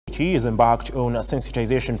community is embarked on a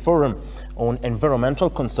sensitization forum on environmental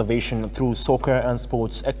conservation through soccer and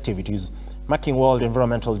sports activities. Marking World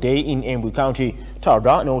Environmental Day in Embu County,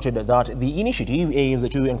 Tana noted that the initiative aims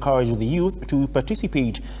to encourage the youth to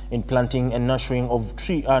participate in planting and nurturing of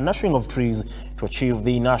trees to achieve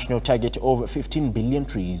the national target of 15 billion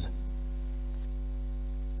trees.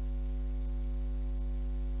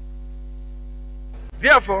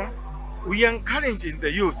 Therefore, we are encouraging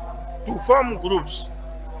the youth to form groups.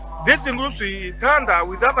 These groups we turn that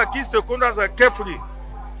with other key stakeholders carefully.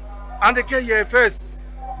 And the KEFS,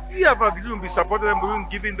 we have agreed to be supporting them,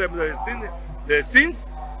 giving them the scenes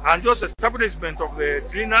and just establishment of the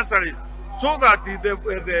tree nurseries, so that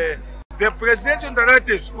the presidential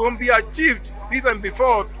directives won't be achieved even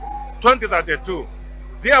before 2032.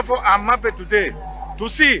 Therefore, I'm happy today to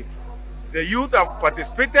see the youth have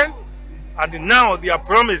participated, and now they are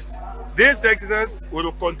promised this exercise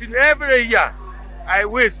will continue every year. I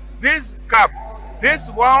wish this cap, this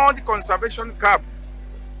World Conservation Cup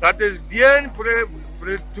that is being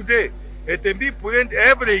played today, it will be played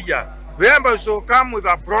every year. We also come with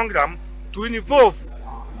a program to involve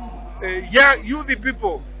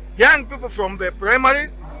young people from the primary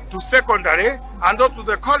to secondary and also to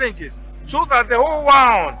the colleges, so that the whole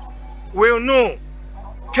world will know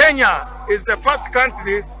Kenya is the first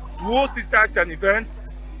country to host such an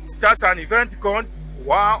event called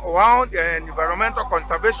World Environmental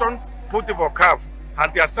Conservation Portable Cup.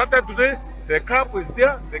 And they are started today. The cup is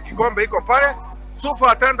there, the Kikombe Ikopare. So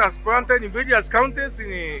far, Tana has planted in various counties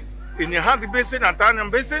in the Athi Basin and Tana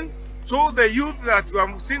Basin. So the youth that you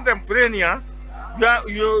have seen them playing here,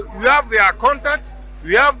 you have their contact,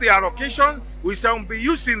 we have their location. We shall be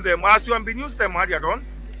using them as you have been using them earlier on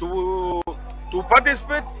to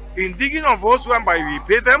participate in digging of holes whereby we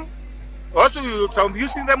pay them. Also, you shall be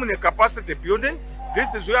using them in a capacity building.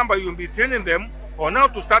 This is whereby you will be training them on how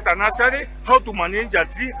to start a nursery, how to manage a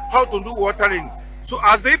tree, how to do watering. So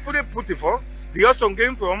as they put it for, they also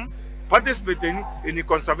gain from participating in the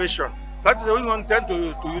conservation. That is what we want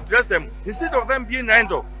to address them. Instead of them being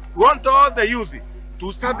idle, we want all the youth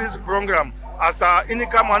to start this program as an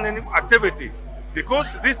income earning activity.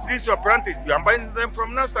 Because these trees you are planted, you are buying them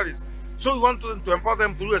from nurseries. So we want to empower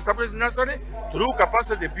them to establish nursery, to do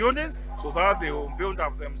capacity building, so that they will build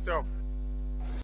up themselves.